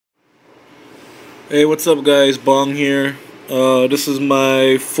Hey, what's up, guys? Bong here. This is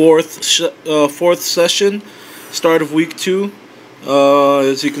my fourth session, start of week 2.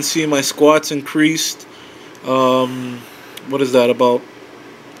 As you can see, my squats increased. Um, what is that? About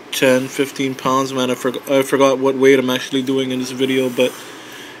 10, 15 pounds, man. I forgot what weight I'm actually doing in this video, but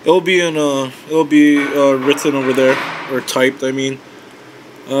it'll be written over there, or typed. I mean,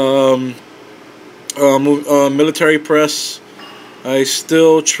 um, military press. I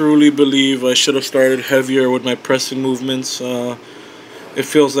still truly believe I should have started heavier with my pressing movements. It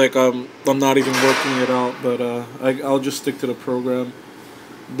feels like I'm not even working it out, but I'll just stick to the program.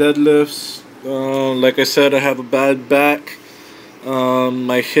 Deadlifts. Like I said, I have a bad back.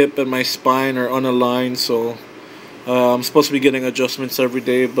 My hip and my spine are unaligned, so I'm supposed to be getting adjustments every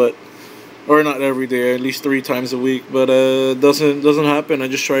day, or not every day, at least 3 times a week. But doesn't happen. I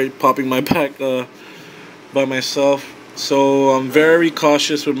just tried popping my back by myself. So I'm very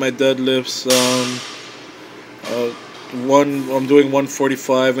cautious with my deadlifts. I'm doing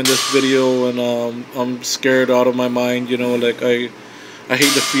 145 in this video, and I'm scared out of my mind. Like I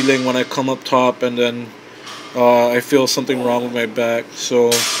hate the feeling when I come up top and then I feel something wrong with my back.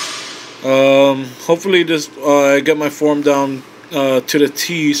 So hopefully I get my form down to the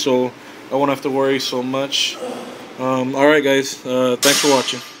T, so I won't have to worry so much. All right, guys. Thanks for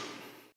watching.